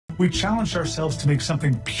we challenged ourselves to make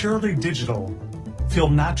something purely digital feel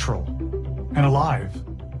natural and alive,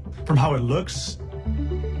 from how it looks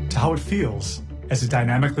to how it feels as it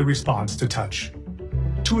dynamically responds to touch.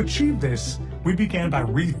 To achieve this, we began by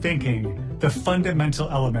rethinking the fundamental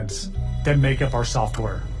elements that make up our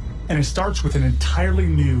software. And it starts with an entirely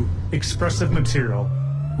new expressive material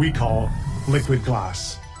we call liquid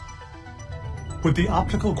glass. With the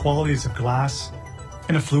optical qualities of glass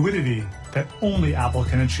and a fluidity that only Apple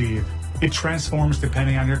can achieve, it transforms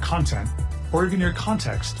depending on your content or even your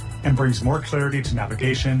context and brings more clarity to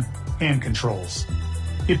navigation and controls.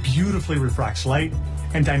 It beautifully refracts light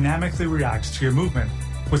and dynamically reacts to your movement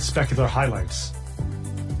with specular highlights.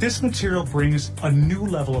 This material brings a new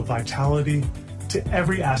level of vitality to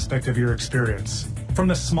every aspect of your experience. From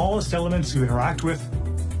the smallest elements you interact with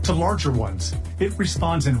to larger ones, it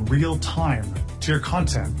responds in real time to your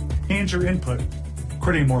content and your input,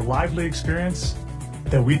 creating a more lively experience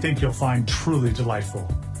that we think you'll find truly delightful.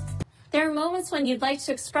 There are moments when you'd like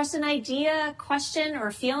to express an idea, question, or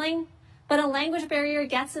feeling, but a language barrier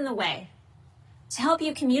gets in the way. To help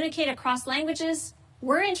you communicate across languages,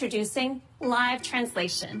 we're introducing live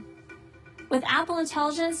translation. With Apple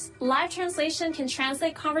Intelligence, live translation can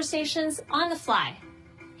translate conversations on the fly.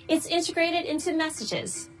 It's integrated into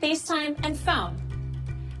Messages, FaceTime, and Phone.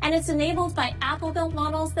 And it's enabled by Apple-built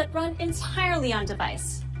models that run entirely on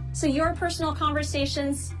device, so your personal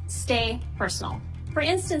conversations stay personal. For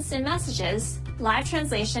instance, in Messages, live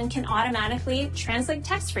translation can automatically translate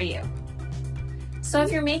text for you. So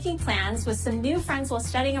if you're making plans with some new friends while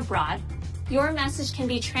studying abroad, your message can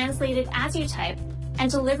be translated as you type and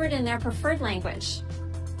delivered in their preferred language.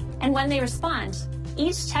 And when they respond,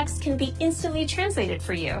 each text can be instantly translated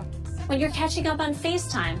for you. When you're catching up on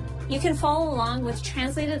FaceTime, you can follow along with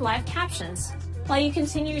translated live captions while you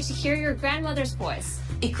continue to hear your grandmother's voice.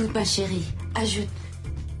 Écoute ma chérie, ajoute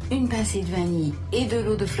une pincée de vanille et de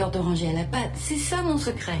l'eau de fleur d'oranger à la pâte. C'est ça mon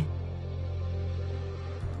secret.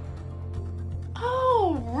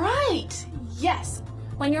 Oh, right. Yes.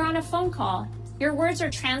 When you're on a phone call, your words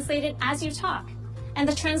are translated as you talk, and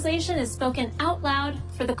the translation is spoken out loud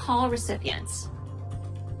for the call recipients.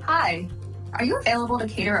 Hi, are you available to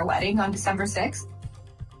cater a wedding on December 6th?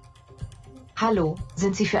 Hallo,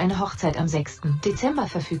 sind Sie für eine Hochzeit am 6. Dezember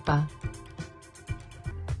verfügbar?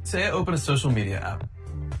 Say I open a social media app,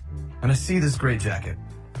 and I see this great jacket.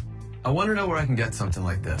 I want to know where I can get something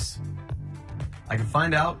like this. I can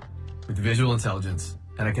find out with visual intelligence,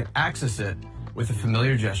 and I can access it with a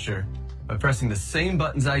familiar gesture by pressing the same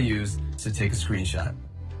buttons I used to take a screenshot.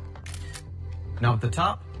 Now at the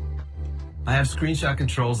top, I have screenshot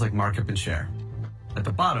controls like markup and share. At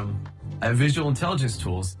the bottom, I have visual intelligence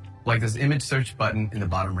tools like this image search button in the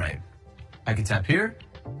bottom right. I can tap here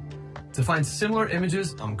to find similar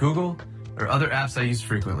images on Google or other apps I use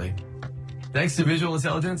frequently. Thanks to visual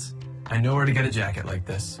intelligence, I know where to get a jacket like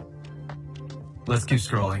this. Let's keep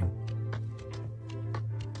scrolling.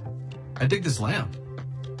 I dig this lamp.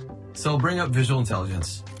 So I'll bring up visual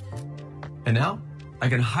intelligence. And now I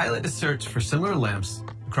can highlight a search for similar lamps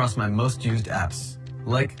across my most used apps,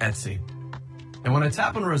 like Etsy. And when I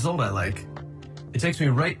tap on a result I like, it takes me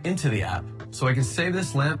right into the app, so I can save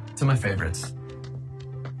this lamp to my favorites.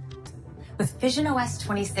 With visionOS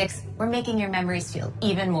 26, we're making your memories feel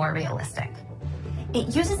even more realistic.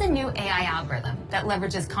 It uses a new AI algorithm that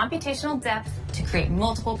leverages computational depth to create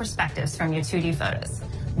multiple perspectives from your 2D photos,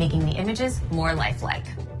 making the images more lifelike.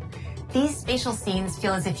 These spatial scenes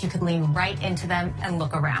feel as if you could lean right into them and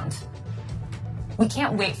look around. We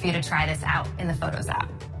can't wait for you to try this out in the Photos app.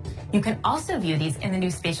 You can also view these in the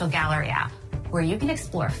new Spatial Gallery app, where you can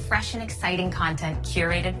explore fresh and exciting content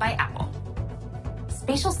curated by Apple.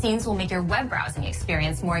 Spatial scenes will make your web browsing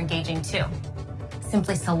experience more engaging too.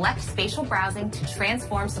 Simply select spatial browsing to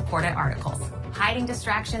transform supported articles, hiding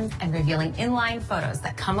distractions and revealing inline photos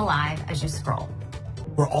that come alive as you scroll.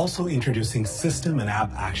 We're also introducing system and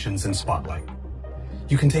app actions in Spotlight.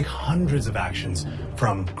 You can take hundreds of actions,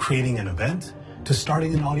 from creating an event to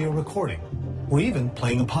starting an audio recording, or even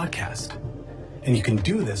playing a podcast. And you can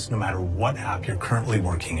do this no matter what app you're currently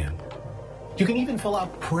working in. You can even fill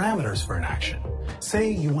out parameters for an action. Say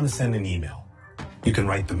you want to send an email. You can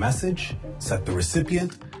write the message, set the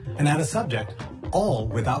recipient, and add a subject, all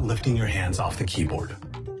without lifting your hands off the keyboard.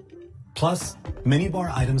 Plus, many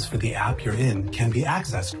bar items for the app you're in can be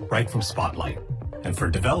accessed right from Spotlight. And for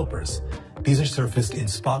developers, these are surfaced in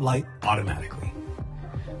Spotlight automatically.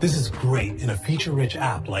 This is great in a feature-rich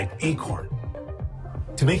app like Acorn.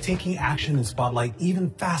 To make taking action in Spotlight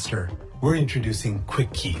even faster, we're introducing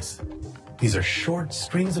quick keys. These are short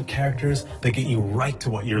strings of characters that get you right to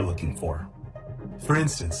what you're looking for. For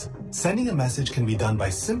instance, Sending a message can be done by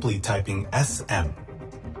simply typing SM.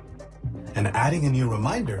 And adding a new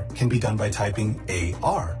reminder can be done by typing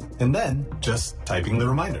AR, and then just typing the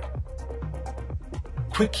reminder.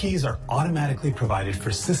 Quick keys are automatically provided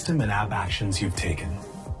for system and app actions you've taken.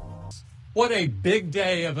 What a big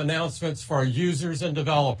day of announcements for our users and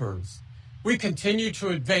developers. We continue to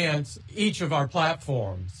advance each of our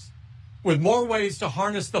platforms with more ways to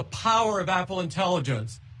harness the power of Apple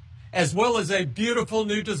Intelligence, as well as a beautiful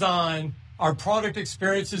new design. Our product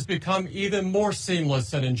experiences become even more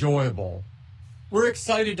seamless and enjoyable. We're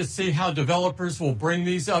excited to see how developers will bring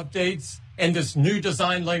these updates and this new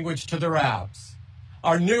design language to their apps.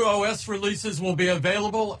 Our new OS releases will be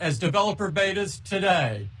available as developer betas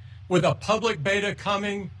today, with a public beta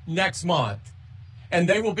coming next month. And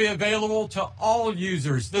they will be available to all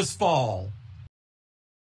users this fall.